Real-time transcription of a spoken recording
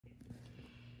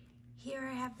Here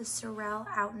I have the Sorel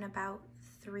Out and About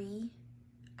 3.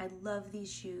 I love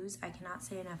these shoes. I cannot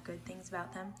say enough good things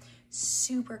about them.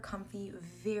 Super comfy,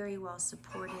 very well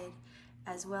supported,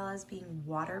 as well as being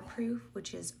waterproof,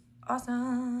 which is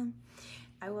awesome.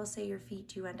 I will say your feet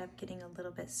do end up getting a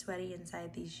little bit sweaty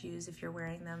inside these shoes if you're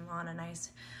wearing them on a nice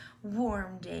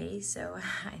warm day. So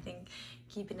I think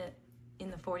keeping it in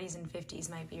the 40s and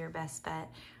 50s might be your best bet.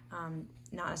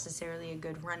 Not necessarily a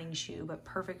good running shoe, but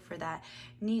perfect for that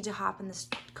need to hop in the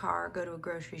car, go to a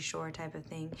grocery store type of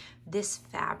thing. This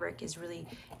fabric is really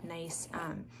nice.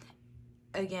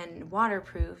 Again,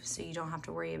 waterproof, so you don't have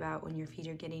to worry about when your feet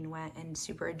are getting wet, and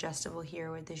super adjustable here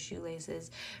with the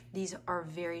shoelaces. These are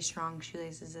very strong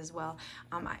shoelaces as well.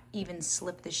 I even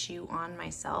slip the shoe on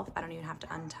myself. I don't even have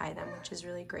to untie them, which is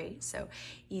really great. So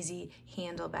easy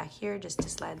handle back here just to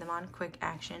slide them on, quick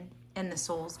action. And the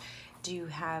soles do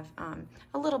have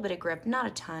a little bit of grip, not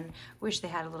a ton. Wish they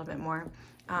had a little bit more,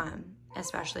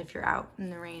 especially if you're out in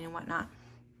the rain and whatnot.